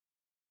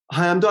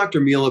Hi, I'm Dr.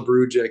 Mila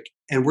Brujic,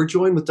 and we're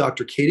joined with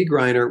Dr. Katie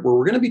Greiner, where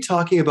we're going to be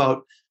talking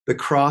about the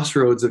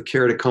crossroads of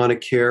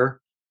keratoconic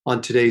care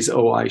on today's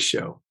OI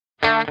show.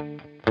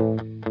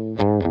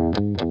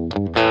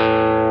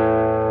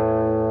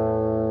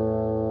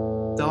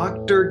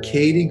 Dr.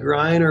 Katie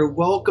Greiner,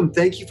 welcome.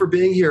 Thank you for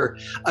being here.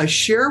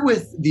 Share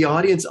with the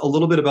audience a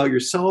little bit about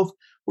yourself,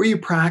 where you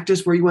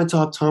practice, where you went to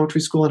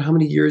optometry school, and how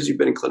many years you've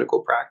been in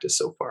clinical practice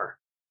so far.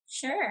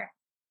 Sure.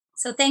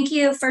 So thank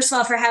you, first of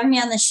all, for having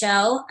me on the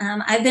show.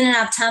 I've been an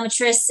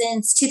optometrist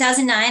since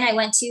 2009. I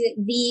went to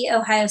The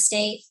Ohio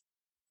State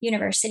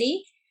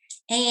University,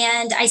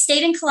 and I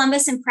stayed in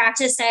Columbus and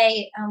practiced.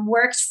 I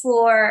worked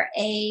for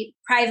a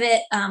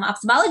private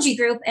ophthalmology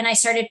group, and I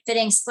started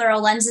fitting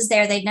scleral lenses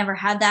there. They'd never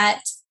had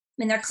that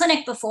in their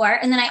clinic before.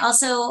 And then I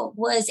also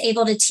was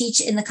able to teach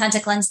in the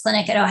contact lens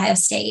clinic at Ohio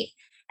State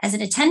as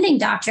an attending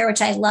doctor,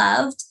 which I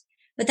loved.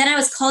 But then I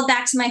was called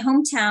back to my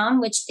hometown,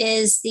 which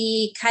is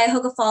the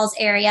Cuyahoga Falls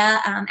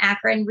area,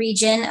 Akron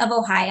region of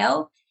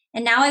Ohio.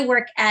 And now I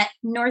work at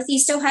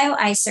Northeast Ohio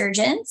Eye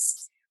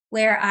Surgeons,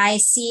 where I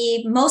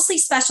see mostly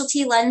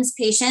specialty lens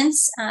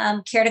patients,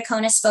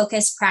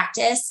 keratoconus-focused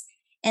practice.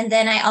 And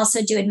then I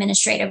also do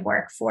administrative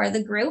work for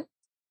the group.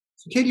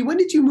 So Katie, when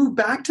did you move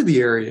back to the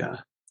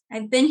area?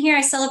 I've been here.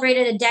 I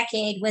celebrated a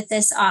decade with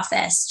this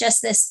office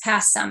just this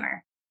past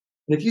summer.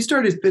 And if you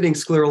started fitting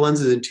scleral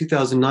lenses in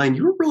 2009,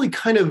 you were really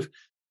kind of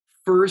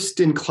first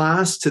in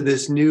class to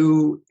this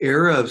new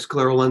era of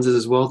scleral lenses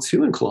as well,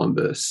 too, in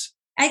Columbus.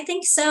 I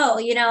think so.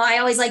 I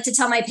always like to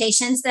tell my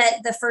patients that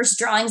the first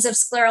drawings of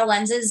scleral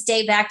lenses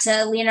date back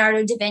to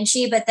Leonardo da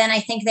Vinci, but then I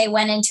think they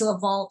went into a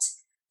vault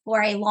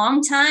for a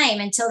long time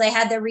until they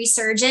had the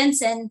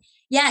resurgence. And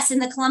yes, in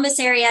the Columbus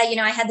area,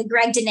 I had the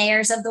Greg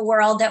Denayers of the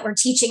world that were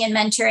teaching and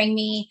mentoring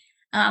me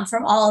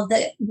from all of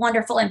the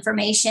wonderful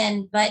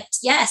information. But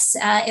yes,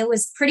 it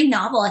was pretty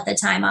novel at the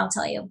time, I'll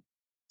tell you.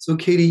 So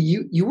Katie,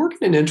 you work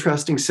in an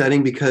interesting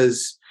setting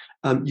because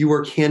you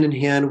work hand in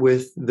hand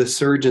with the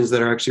surgeons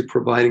that are actually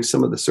providing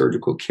some of the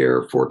surgical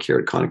care for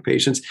keratoconic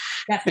patients.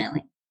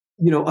 Definitely.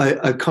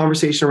 A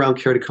conversation around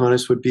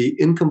keratoconus would be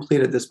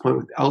incomplete at this point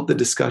without the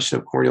discussion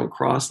of corneal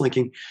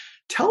cross-linking.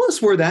 Tell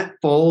us where that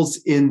falls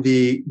in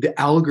the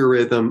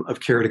algorithm of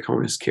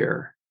keratoconus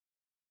care.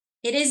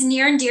 It is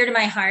near and dear to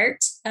my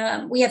heart.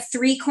 We have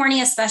 3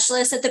 cornea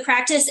specialists at the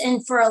practice. And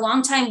for a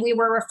long time, we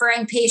were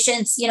referring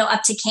patients,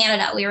 up to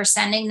Canada. We were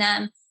sending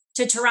them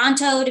to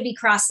Toronto to be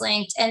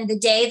cross-linked. And the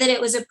day that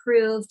it was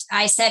approved,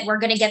 I said, we're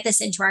going to get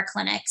this into our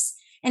clinics.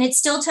 And it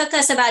still took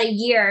us about a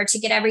year to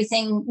get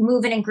everything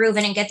moving and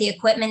grooving and get the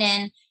equipment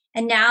in.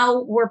 And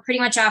now we're pretty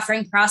much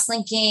offering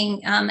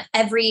cross-linking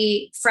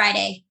every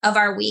Friday of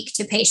our week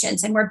to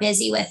patients, and we're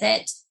busy with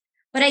it.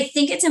 But I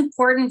think it's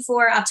important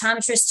for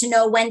optometrists to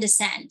know when to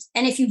send.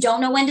 And if you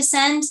don't know when to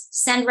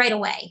send right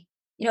away.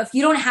 If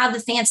you don't have the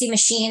fancy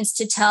machines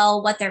to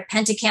tell what their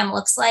Pentacam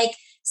looks like,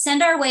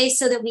 send our way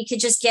so that we could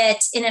just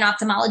get in an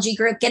ophthalmology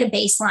group, get a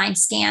baseline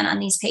scan on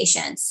these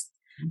patients.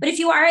 But if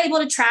you are able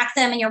to track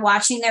them and you're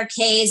watching their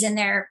Ks and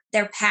their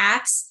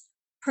packs,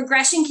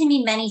 progression can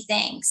mean many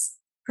things.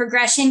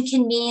 Progression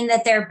can mean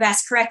that their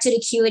best corrected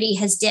acuity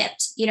has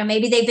dipped.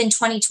 Maybe they've been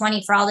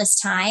 20/20 for all this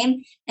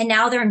time and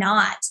now they're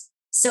not.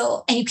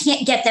 So, and you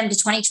can't get them to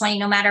 20/20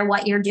 no matter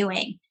what you're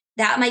doing.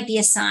 That might be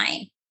a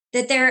sign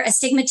that their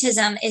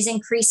astigmatism is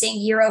increasing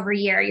year over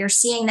year. You're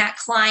seeing that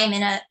climb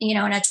in a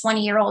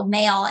 20-year-old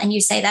male, and you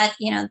say that,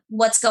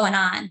 what's going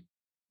on?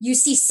 You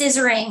see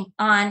scissoring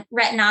on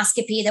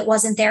retinoscopy that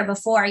wasn't there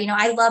before.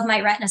 I love my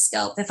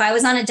retinoscope. If I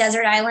was on a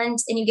desert island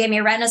and you gave me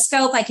a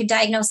retinoscope, I could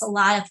diagnose a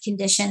lot of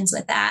conditions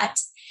with that.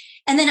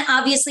 And then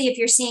obviously, if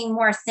you're seeing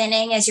more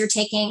thinning as you're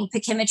taking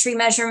pachymetry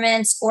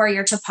measurements or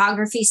your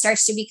topography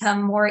starts to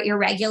become more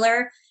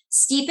irregular,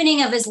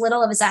 steepening of as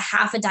little as a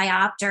half a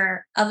diopter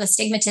of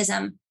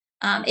astigmatism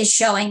is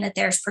showing that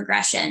there's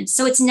progression.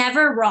 So it's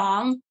never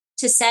wrong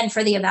to send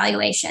for the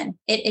evaluation.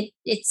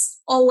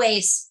 It's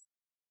always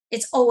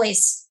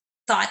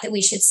thought that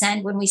we should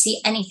send when we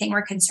see anything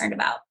we're concerned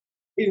about.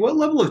 Hey, what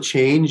level of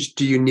change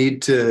do you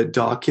need to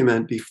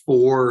document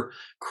before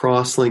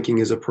cross-linking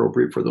is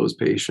appropriate for those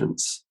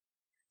patients?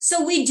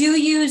 So we do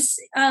use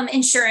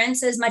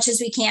insurance as much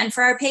as we can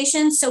for our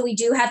patients. So we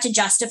do have to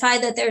justify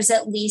that there's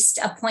at least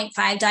a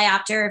 0.5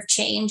 diopter of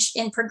change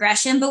in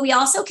progression, but we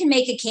also can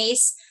make a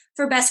case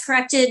for best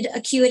corrected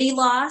acuity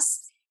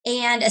loss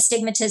and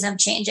astigmatism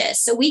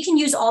changes. So we can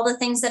use all the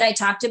things that I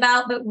talked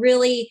about, but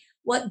really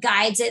what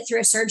guides it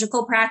through a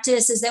surgical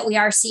practice is that we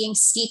are seeing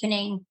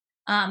steepening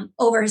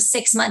over a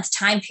 6-month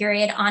time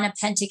period on a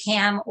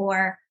Pentacam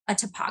or a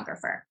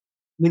topographer.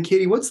 And then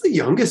Katie, what's the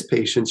youngest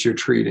patients you're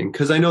treating?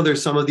 Because I know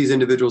there's some of these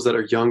individuals that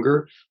are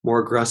younger, more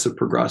aggressive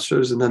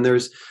progressors, and then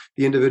there's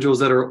the individuals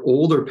that are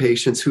older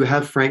patients who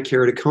have frank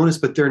keratoconus,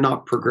 but they're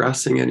not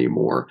progressing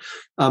anymore.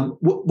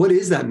 What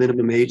is that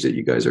minimum age that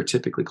you guys are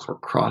typically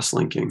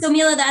cross-linking? So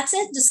Mila, that's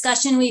a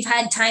discussion we've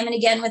had time and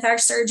again with our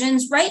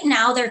surgeons. Right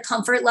now, their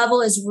comfort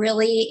level is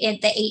really at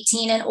the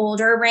 18 and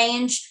older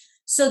range.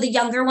 So the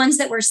younger ones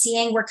that we're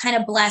seeing, we're kind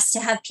of blessed to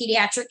have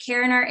pediatric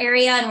care in our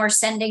area, and we're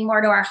sending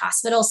more to our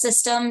hospital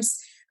systems.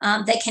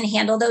 that can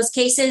handle those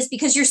cases,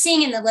 because you're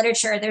seeing in the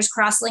literature, there's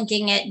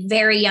cross-linking at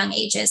very young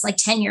ages, like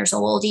 10 years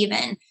old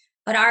even.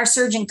 But our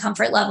surgeon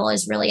comfort level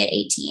is really at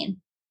 18.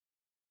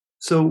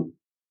 So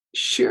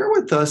share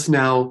with us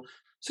now.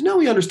 So now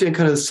we understand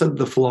kind of some of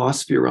the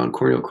philosophy around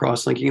corneal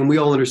cross-linking, and we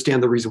all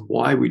understand the reason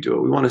why we do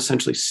it. We want to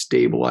essentially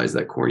stabilize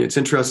that cornea. It's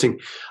interesting.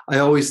 I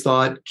always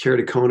thought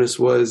keratoconus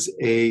was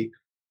a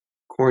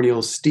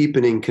corneal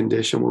steepening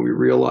condition when we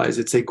realize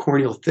it's a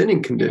corneal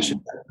thinning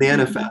condition that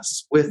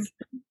manifests with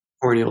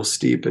corneal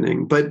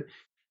steepening. But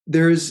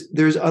there's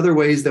other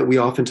ways that we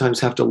oftentimes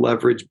have to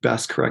leverage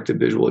best corrected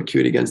visual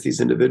acuity against these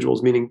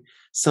individuals, meaning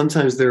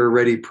sometimes they're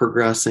already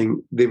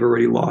progressing. They've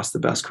already lost the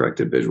best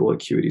corrected visual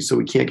acuity. So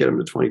we can't get them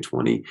to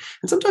 20/20.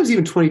 And sometimes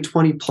even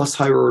 20/20 plus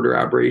higher order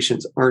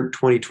aberrations aren't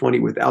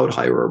 20/20 without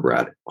higher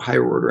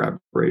order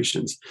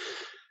aberrations.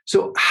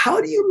 So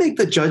how do you make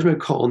the judgment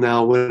call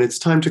now when it's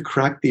time to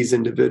correct these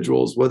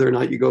individuals, whether or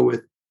not you go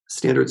with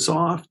standard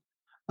soft,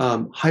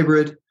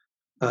 hybrid,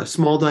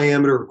 small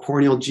diameter or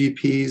corneal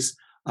GPs,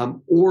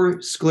 or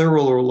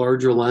scleral or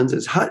larger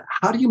lenses?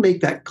 How do you make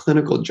that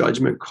clinical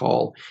judgment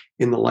call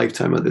in the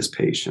lifetime of this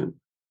patient?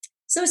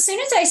 So as soon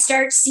as I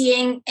start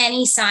seeing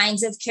any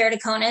signs of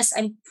keratoconus,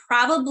 I'm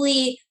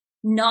probably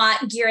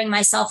not gearing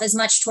myself as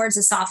much towards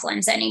a soft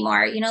lens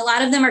anymore. A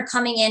lot of them are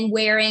coming in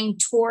wearing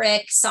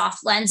toric soft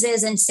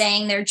lenses and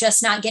saying they're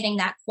just not getting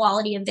that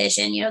quality of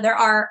vision. There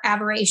are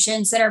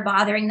aberrations that are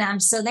bothering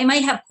them. So they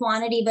might have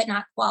quantity, but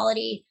not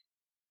quality.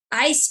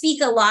 I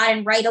speak a lot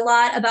and write a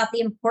lot about the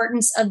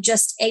importance of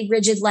just a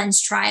rigid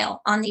lens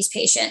trial on these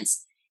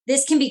patients.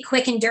 This can be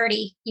quick and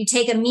dirty. You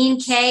take a mean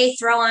K,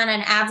 throw on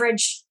an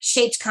average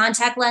shaped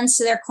contact lens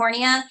to their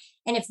cornea.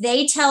 And if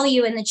they tell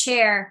you in the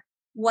chair,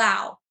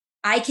 wow,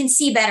 I can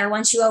see better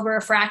once you over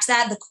refract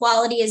that, the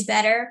quality is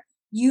better,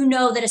 you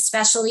know that a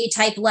specialty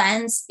type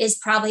lens is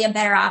probably a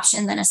better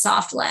option than a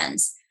soft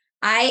lens.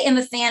 I am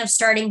a fan of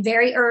starting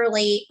very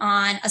early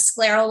on a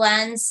scleral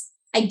lens.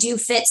 I do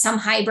fit some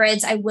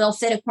hybrids. I will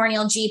fit a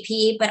corneal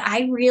GP, but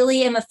I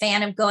really am a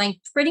fan of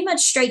going pretty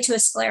much straight to a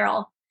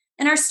scleral.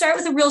 And I'll start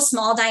with a real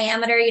small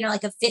diameter,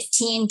 like a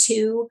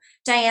 15.2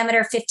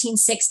 diameter,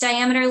 15.6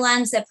 diameter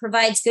lens that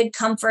provides good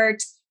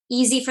comfort,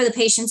 easy for the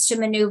patients to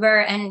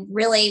maneuver. And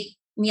really,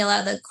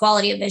 Mila, the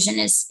quality of vision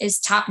is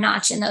top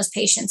notch in those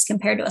patients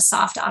compared to a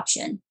soft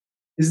option.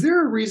 Is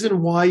there a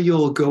reason why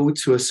you'll go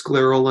to a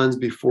scleral lens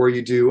before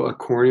you do a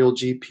corneal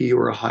GP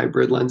or a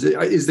hybrid lens?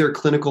 Is there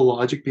clinical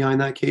logic behind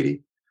that,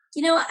 Katie?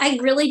 I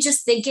really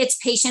just think it's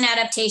patient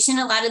adaptation.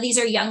 A lot of these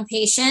are young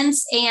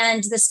patients,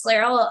 and the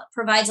scleral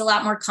provides a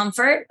lot more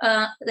comfort.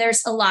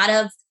 There's a lot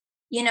of,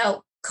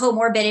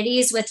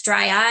 comorbidities with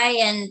dry eye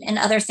and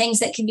other things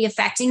that can be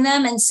affecting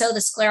them. And so the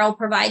scleral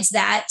provides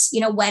that,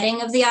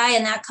 wetting of the eye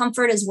and that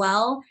comfort as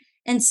well.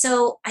 And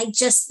so I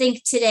just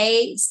think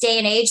today's day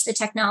and age, the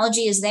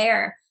technology is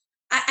there.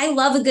 I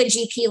love a good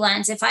GP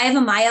lens. If I have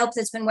a myope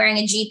that's been wearing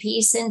a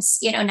GP since,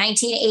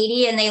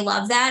 1980 and they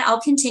love that,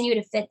 I'll continue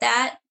to fit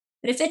that.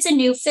 But if it's a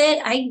new fit,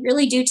 I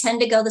really do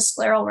tend to go the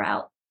scleral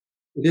route.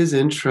 It is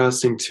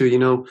interesting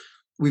too.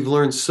 We've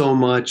learned so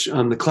much.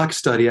 The CLEC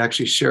study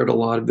actually shared a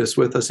lot of this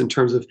with us in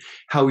terms of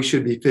how we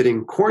should be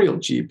fitting corneal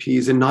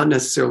GPs and not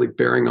necessarily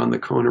bearing on the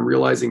cone and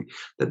realizing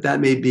that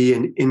may be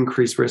an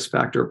increased risk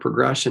factor of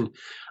progression.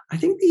 I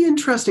think the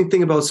interesting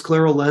thing about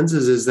scleral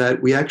lenses is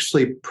that we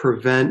actually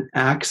prevent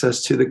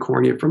access to the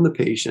cornea from the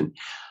patient.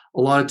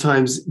 A lot of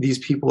times these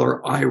people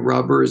are eye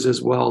rubbers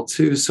as well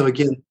too. So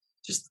again,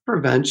 just the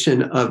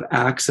prevention of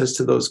access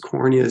to those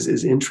corneas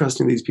is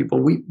interesting to these people.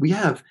 We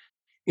have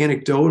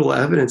anecdotal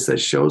evidence that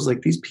shows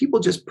like these people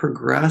just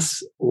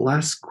progress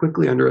less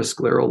quickly under a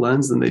scleral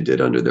lens than they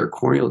did under their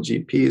corneal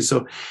GPs.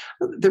 So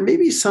there may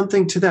be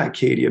something to that,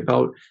 Katie,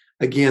 about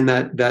again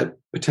that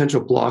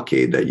potential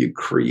blockade that you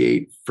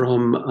create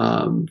from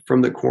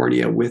the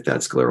cornea with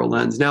that scleral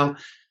lens. Now,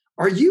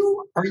 are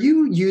you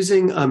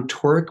using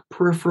toric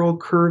peripheral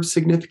curve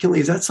significantly?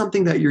 Is that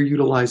something that you're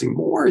utilizing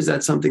more? Is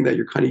that something that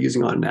you're kind of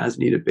using on an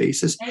as-needed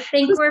basis? I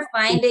think we're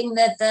finding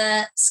that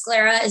the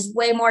sclera is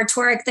way more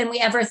toric than we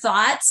ever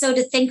thought. So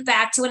to think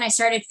back to when I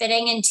started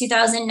fitting in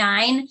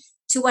 2009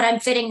 to what I'm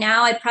fitting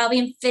now, I probably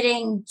am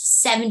fitting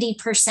 70%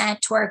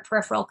 toric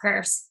peripheral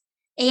curves.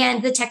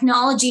 And the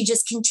technology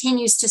just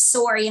continues to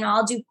soar.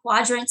 I'll do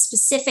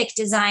quadrant-specific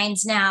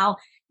designs now,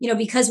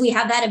 because we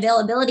have that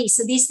availability.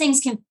 So these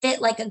things can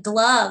fit like a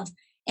glove.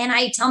 And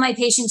I tell my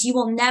patients, you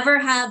will never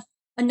have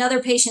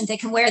another patient that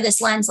can wear this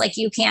lens like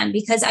you can,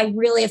 because I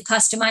really have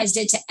customized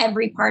it to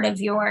every part of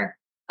your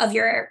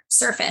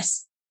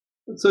surface.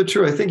 That's so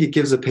true. I think it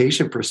gives a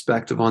patient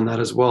perspective on that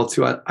as well,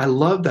 too. I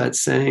love that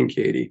saying,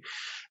 Katie.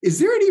 Is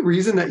there any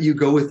reason that you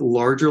go with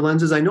larger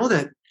lenses? I know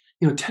that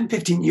 10,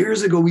 15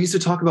 years ago, we used to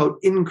talk about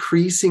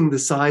increasing the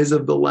size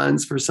of the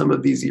lens for some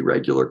of these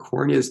irregular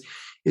corneas.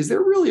 Is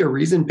there really a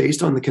reason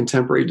based on the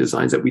contemporary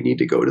designs that we need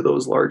to go to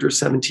those larger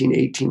 17,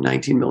 18,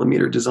 19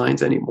 millimeter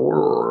designs anymore?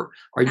 Or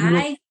are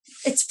you?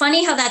 It's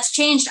funny how that's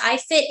changed. I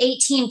fit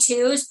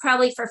 18.2s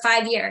probably for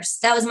 5 years.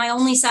 That was my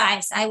only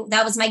size.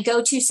 That was my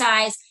go-to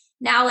size.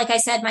 Now, like I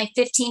said, my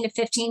 15 to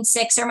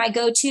 15.6 are my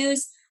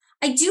go-tos.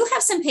 I do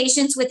have some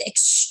patients with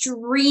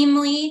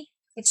extremely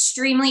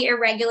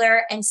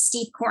irregular and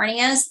steep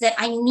corneas that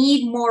I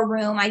need more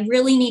room. I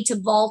really need to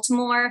vault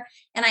more.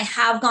 And I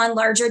have gone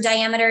larger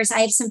diameters.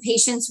 I have some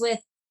patients with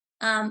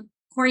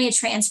cornea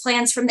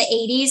transplants from the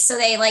 80s. So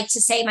they like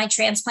to say my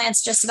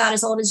transplant's just about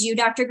as old as you,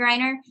 Dr.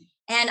 Greiner.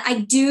 And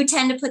I do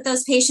tend to put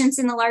those patients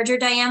in the larger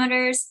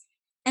diameters.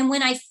 And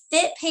when I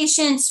fit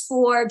patients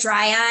for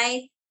dry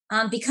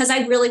eye, because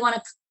I really want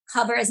to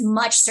cover as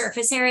much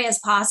surface area as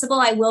possible,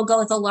 I will go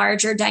with a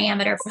larger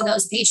diameter for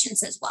those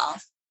patients as well.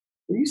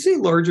 When you say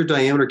larger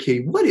diameter,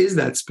 Katie, what is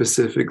that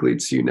specifically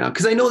to you now?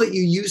 Because I know that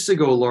you used to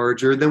go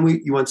larger, then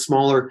you went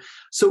smaller.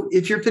 So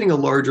if you're fitting a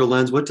larger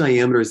lens, what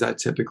diameter is that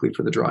typically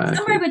for the dry eye?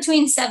 Somewhere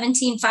between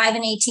 17.5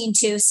 and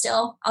 18.2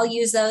 still. I'll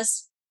use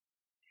those.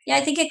 Yeah,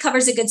 I think it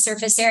covers a good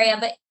surface area,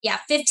 but yeah,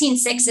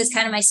 15.6 is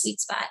kind of my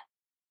sweet spot.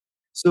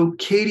 So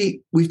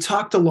Katie, we've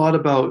talked a lot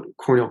about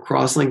corneal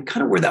crosslink,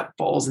 kind of where that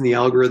falls in the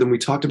algorithm. We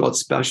talked about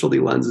specialty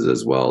lenses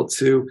as well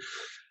too.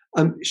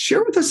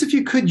 Share with us, if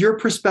you could, your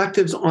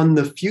perspectives on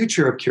the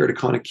future of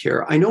keratoconic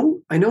care. I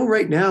know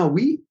right now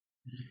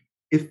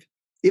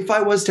if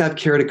I was to have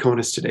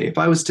keratoconus today, if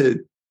I was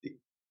to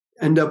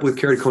end up with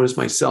keratoconus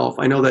myself,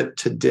 I know that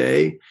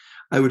today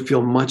I would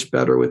feel much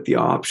better with the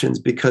options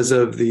because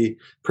of the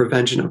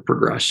prevention of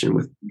progression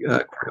with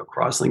corneal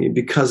crosslinking,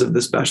 because of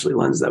the specialty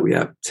lens that we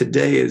have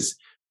today is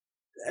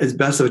as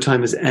best of a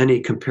time as any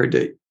compared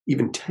to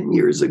even 10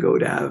 years ago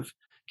to have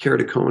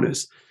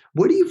keratoconus.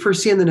 What do you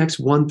foresee in the next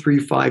 1, 3,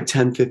 5,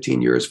 10,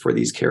 15 years for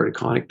these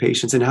keratoconic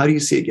patients, and how do you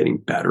see it getting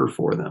better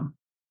for them?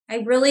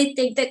 I really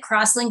think that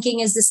cross-linking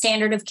is the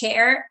standard of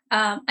care.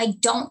 I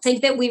don't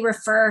think that we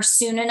refer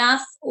soon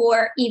enough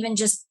or even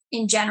just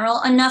in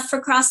general enough for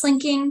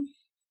cross-linking.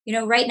 You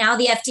know, right now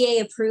the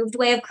FDA approved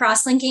way of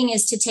cross-linking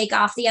is to take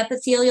off the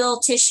epithelial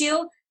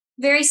tissue,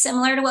 very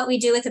similar to what we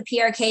do with a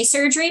PRK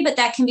surgery, but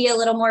that can be a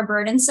little more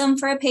burdensome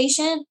for a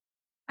patient.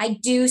 I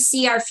do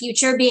see our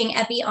future being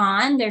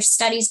epi-on. There's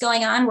studies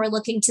going on. We're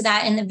looking to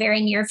that in the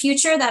very near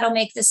future. That'll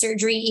make the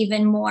surgery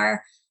even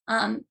more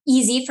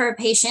easy for a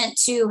patient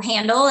to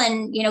handle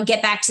and, you know,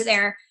 get back to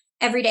their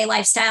everyday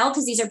lifestyle,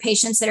 because these are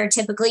patients that are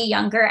typically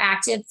younger,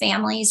 active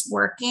families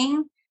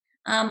working.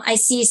 I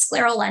see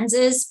scleral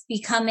lenses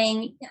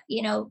becoming,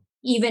 you know,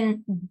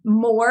 even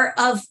more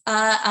of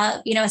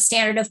a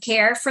standard of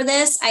care for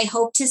this. I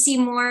hope to see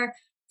more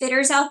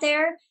fitters out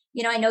there.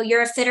 You know, I know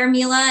you're a fitter,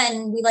 Mila,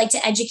 and we like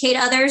to educate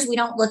others. We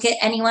don't look at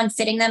anyone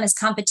fitting them as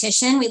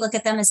competition. We look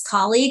at them as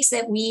colleagues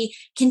that we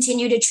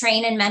continue to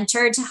train and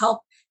mentor to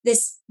help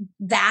this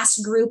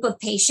vast group of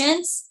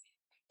patients.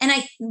 And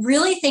I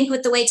really think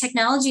with the way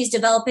technology is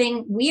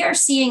developing, we are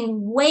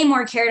seeing way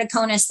more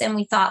keratoconus than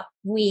we thought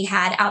we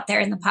had out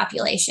there in the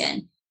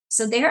population.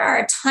 So there are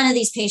a ton of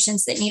these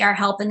patients that need our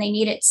help, and they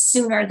need it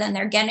sooner than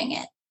they're getting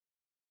it.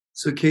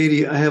 So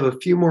Katie, I have a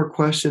few more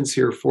questions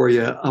here for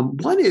you.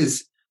 One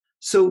is,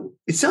 so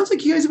it sounds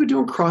like you guys have been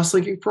doing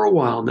cross-linking for a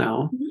while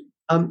now.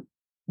 Mm-hmm.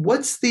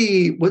 What's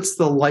the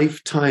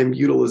lifetime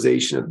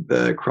utilization of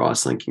the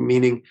cross-linking?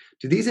 Meaning,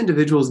 do these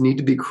individuals need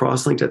to be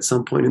cross-linked at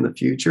some point in the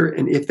future?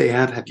 And if they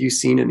have you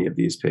seen any of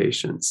these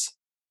patients?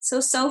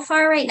 So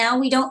far right now,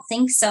 we don't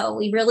think so.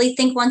 We really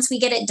think once we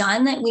get it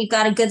done that we've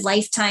got a good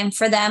lifetime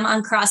for them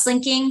on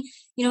cross-linking.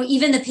 You know,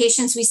 even the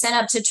patients we sent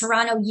up to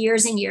Toronto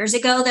years and years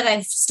ago that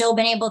I've still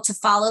been able to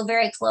follow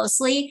very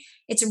closely.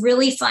 It's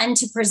really fun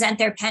to present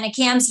their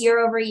Penacams year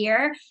over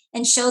year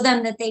and show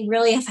them that they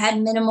really have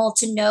had minimal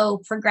to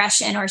no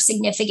progression or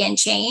significant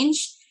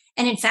change.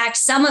 And in fact,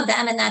 some of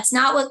them, and that's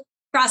not what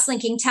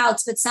cross-linking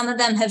touts, but some of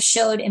them have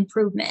showed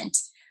improvement.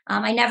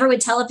 I never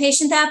would tell a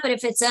patient that, but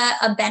if it's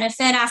a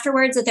benefit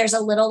afterwards, that there's a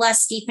little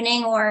less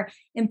steepening or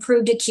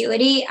improved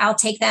acuity, I'll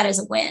take that as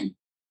a win.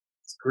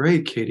 That's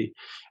great, Katie.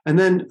 And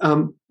then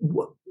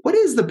what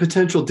is the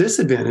potential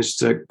disadvantage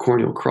to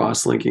corneal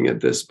cross-linking at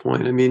this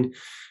point? I mean,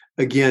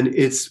 again,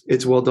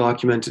 it's well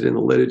documented in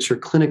the literature.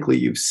 Clinically,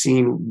 you've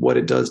seen what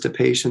it does to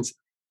patients.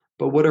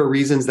 But what are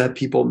reasons that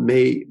people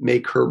may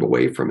curb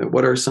away from it?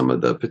 What are some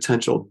of the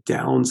potential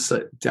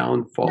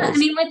downfalls? I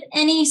mean, with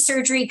any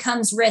surgery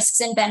comes risks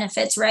and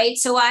benefits, right?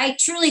 So I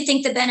truly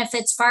think the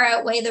benefits far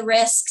outweigh the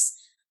risks.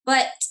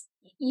 But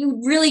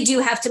you really do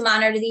have to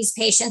monitor these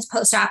patients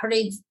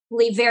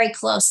postoperatively very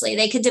closely.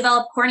 They could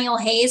develop corneal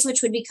haze,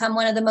 which would become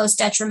one of the most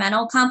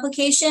detrimental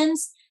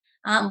complications.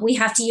 We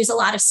have to use a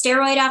lot of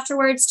steroid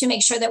afterwards to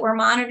make sure that we're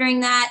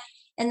monitoring that.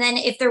 And then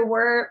if there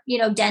were,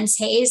 dense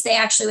haze, they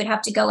actually would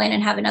have to go in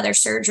and have another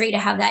surgery to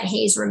have that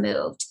haze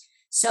removed.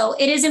 So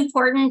it is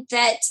important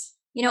that,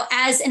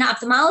 as an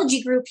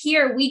ophthalmology group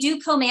here, we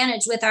do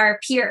co-manage with our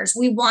peers.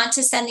 We want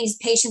to send these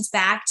patients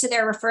back to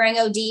their referring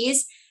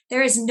ODs.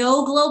 There is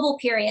no global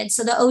period,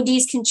 so the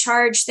ODs can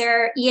charge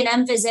their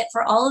E&M visit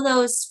for all of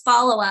those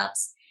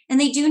follow-ups. And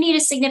they do need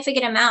a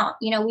significant amount.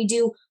 We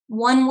do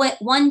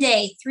 1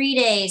 day, 3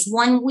 days,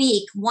 1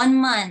 week, 1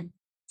 month,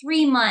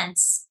 3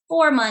 months,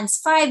 4 months,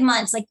 5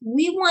 months. Like,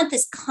 we want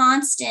this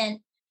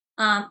constant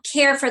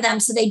care for them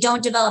so they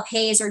don't develop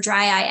haze or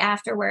dry eye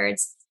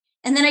afterwards.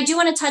 And then I do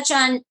want to touch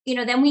on,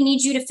 then we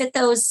need you to fit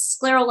those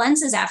scleral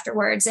lenses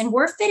afterwards. And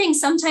we're fitting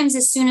sometimes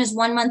as soon as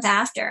 1 month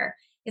after.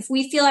 If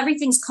we feel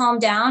everything's calmed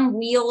down,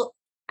 we'll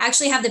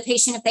actually have the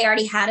patient, if they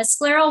already had a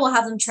scleral, we'll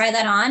have them try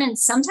that on. And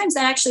sometimes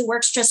that actually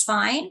works just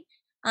fine.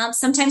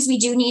 Sometimes we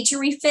do need to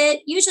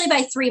refit. Usually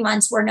by 3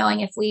 months, we're knowing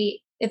if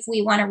we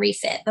want to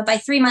refit. But by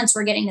 3 months,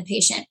 we're getting the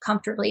patient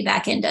comfortably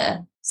back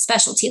into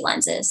specialty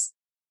lenses.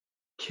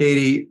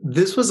 Katie,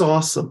 this was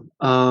awesome.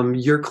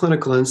 Your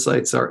clinical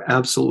insights are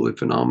absolutely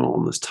phenomenal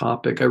on this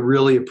topic. I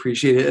really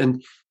appreciate it.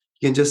 And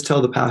you can just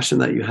tell the passion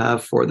that you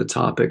have for the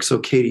topic. So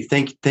Katie,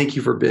 thank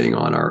you for being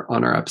on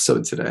our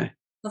episode today.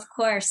 Of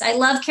course. I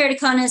love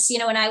keratoconus.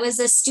 When I was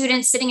a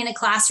student sitting in a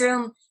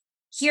classroom,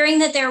 hearing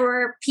that there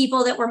were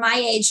people that were my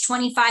age,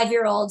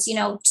 25-year-olds,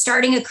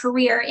 starting a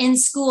career in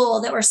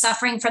school that were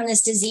suffering from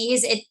this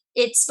disease,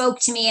 it spoke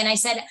to me. And I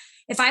said,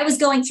 if I was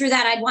going through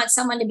that, I'd want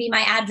someone to be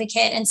my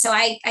advocate. And so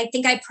I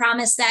think I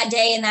promised that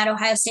day in that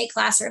Ohio State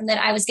classroom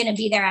that I was going to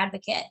be their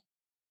advocate.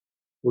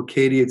 Well,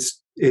 Katie,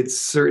 it's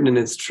certain and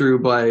it's true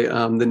by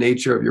the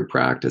nature of your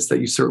practice that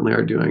you certainly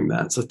are doing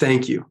that. So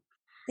thank you.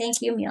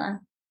 Thank you, Mila.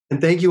 And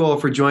thank you all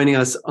for joining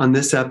us on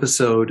this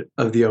episode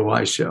of The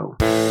OI Show.